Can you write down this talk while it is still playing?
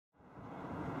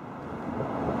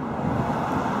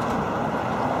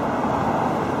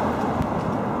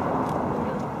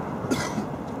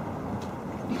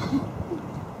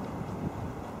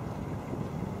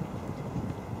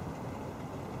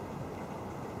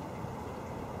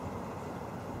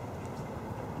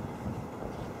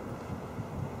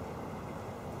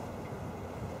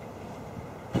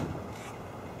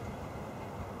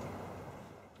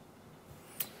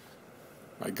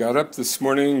I got up this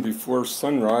morning before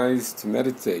sunrise to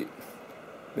meditate.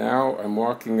 Now I'm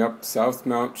walking up South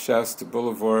Mount Shasta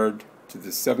Boulevard to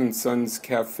the Seven Suns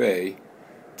Cafe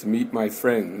to meet my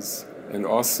friends and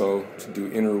also to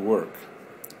do inner work.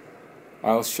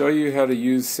 I'll show you how to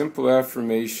use simple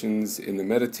affirmations in the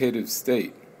meditative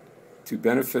state to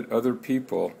benefit other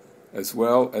people as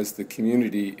well as the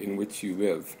community in which you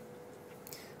live.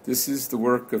 This is the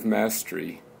work of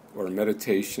mastery, or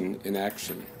meditation in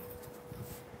action.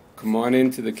 Come on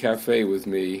into the cafe with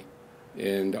me,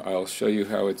 and I'll show you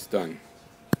how it's done.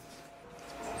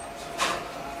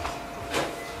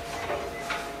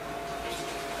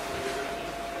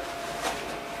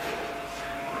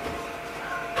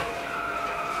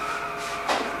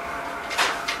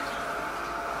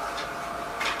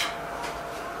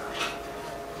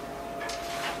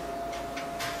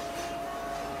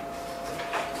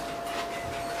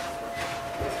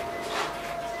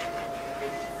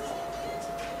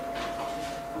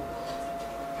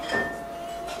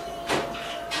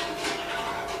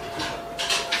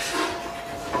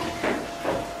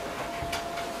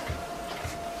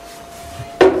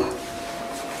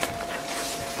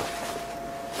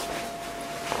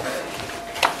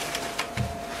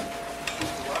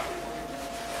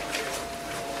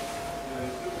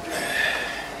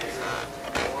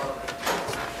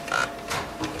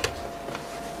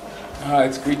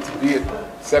 It's great to be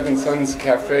at Seven Suns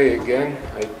Cafe again.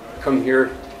 I come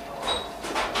here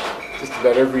just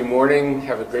about every morning,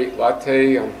 have a great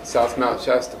latte on South Mount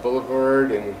Shasta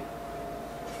Boulevard, and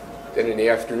then in the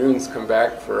afternoons come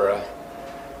back for a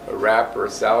wrap or a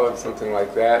salad, something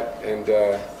like that. And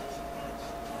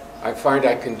I find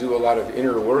I can do a lot of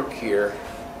inner work here.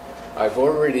 I've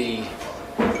already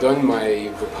done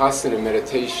my Vipassana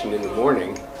meditation in the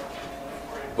morning,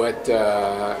 but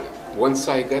once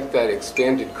I get that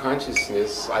expanded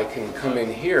consciousness, I can come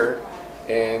in here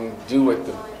and do what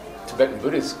the Tibetan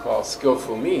Buddhists call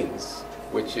skillful means,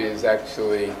 which is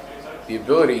actually the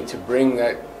ability to bring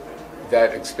that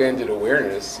expanded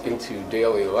awareness into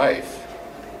daily life.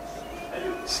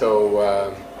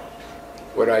 So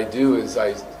what I do is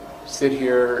I sit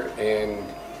here and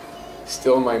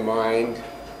still my mind,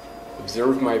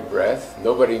 observe my breath.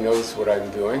 Nobody knows what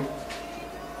I'm doing.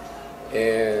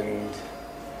 And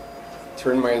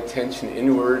turn my attention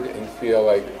inward and feel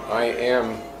like I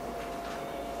am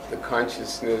the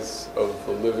consciousness of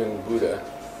the living Buddha.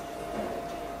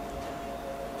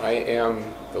 I am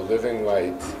the living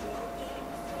light.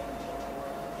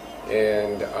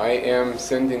 And I am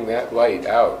sending that light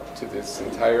out to this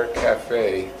entire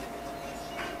cafe.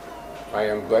 I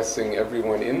am blessing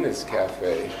everyone in this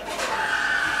cafe.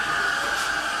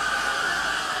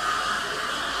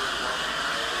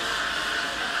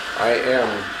 I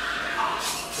am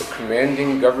the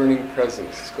commanding, governing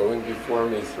presence going before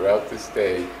me throughout this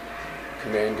day,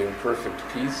 commanding perfect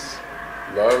peace,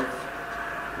 love,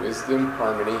 wisdom,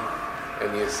 harmony,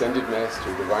 and the Ascended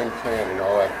Master divine plan in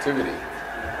all activity.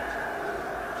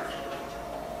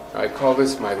 I call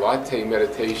this my latte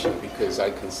meditation because I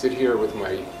can sit here with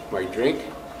my drink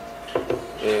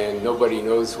and nobody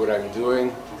knows what I'm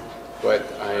doing, but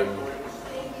I'm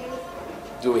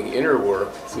doing inner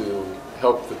work to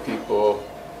help the people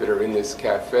that are in this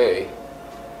cafe,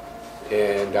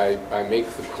 and I make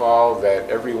the call that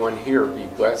everyone here be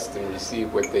blessed and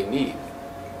receive what they need.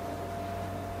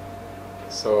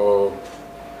 So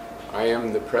I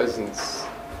am the presence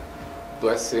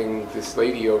blessing this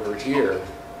lady over here,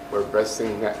 or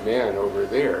blessing that man over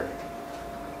there,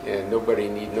 and nobody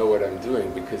need know what I'm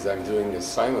doing because I'm doing this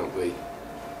silently.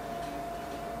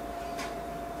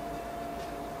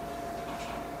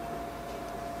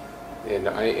 And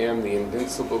I am the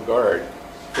invincible guard,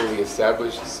 fully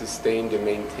established, sustained, and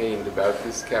maintained about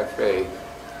this cafe.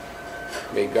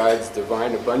 May God's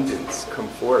divine abundance come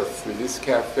forth through this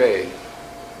cafe.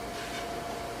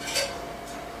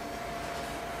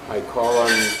 I call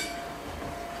on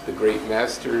the great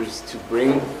masters to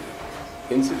bring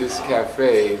into this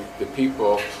cafe the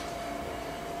people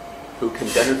who can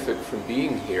benefit from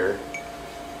being here,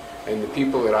 and the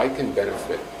people that I can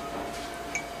benefit.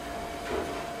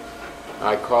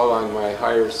 I call on my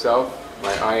higher self,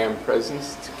 my I Am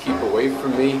presence, to keep away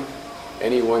from me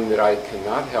anyone that I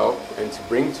cannot help, and to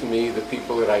bring to me the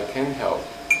people that I can help.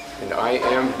 And I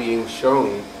am being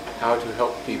shown how to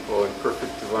help people in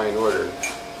perfect divine order.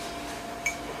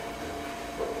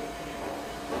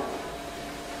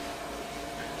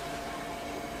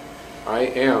 I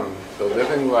am the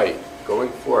living light going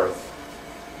forth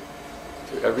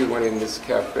to everyone in this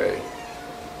cafe.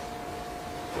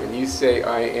 When you say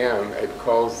I am, it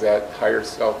calls that higher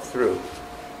self through.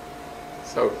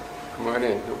 So come on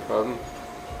in, no problem.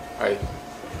 Hi.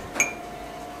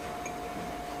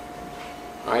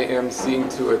 I am seeing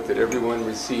to it that everyone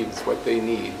receives what they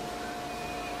need.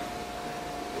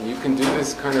 And you can do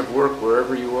this kind of work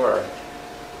wherever you are.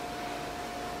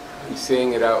 You're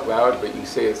saying it out loud, but you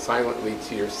say it silently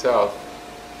to yourself.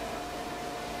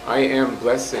 I am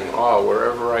blessing all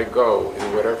wherever I go,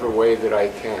 in whatever way that I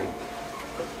can.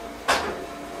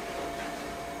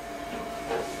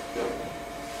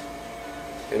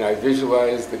 And I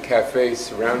visualize the cafe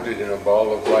surrounded in a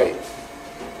ball of light.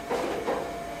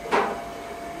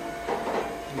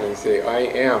 And I say, I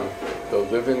am the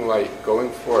living light going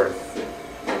forth,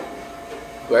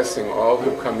 blessing all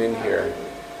who come in here.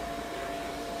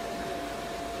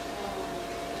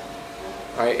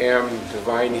 I am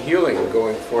divine healing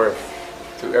going forth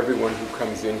to everyone who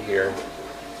comes in here.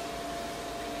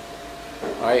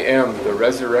 I am the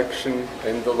resurrection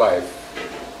and the life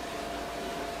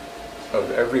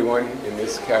of everyone in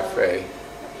this cafe.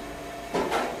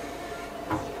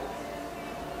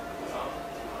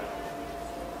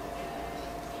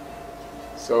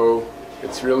 So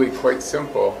it's really quite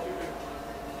simple.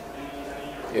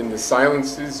 In the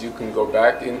silences, you can go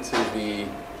back into the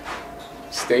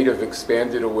state of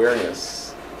expanded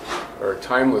awareness or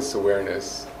timeless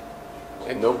awareness,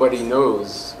 and nobody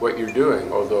knows what you're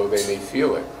doing, although they may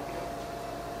feel it.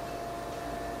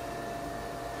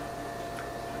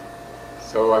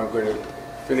 So I'm going to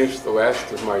finish the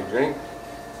last of my drink.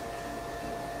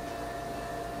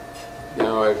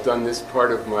 Now I've done this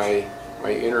part of my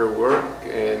inner work,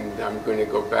 and I'm going to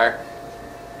go back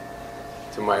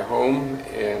to my home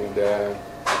and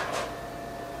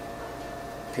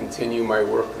continue my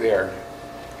work there.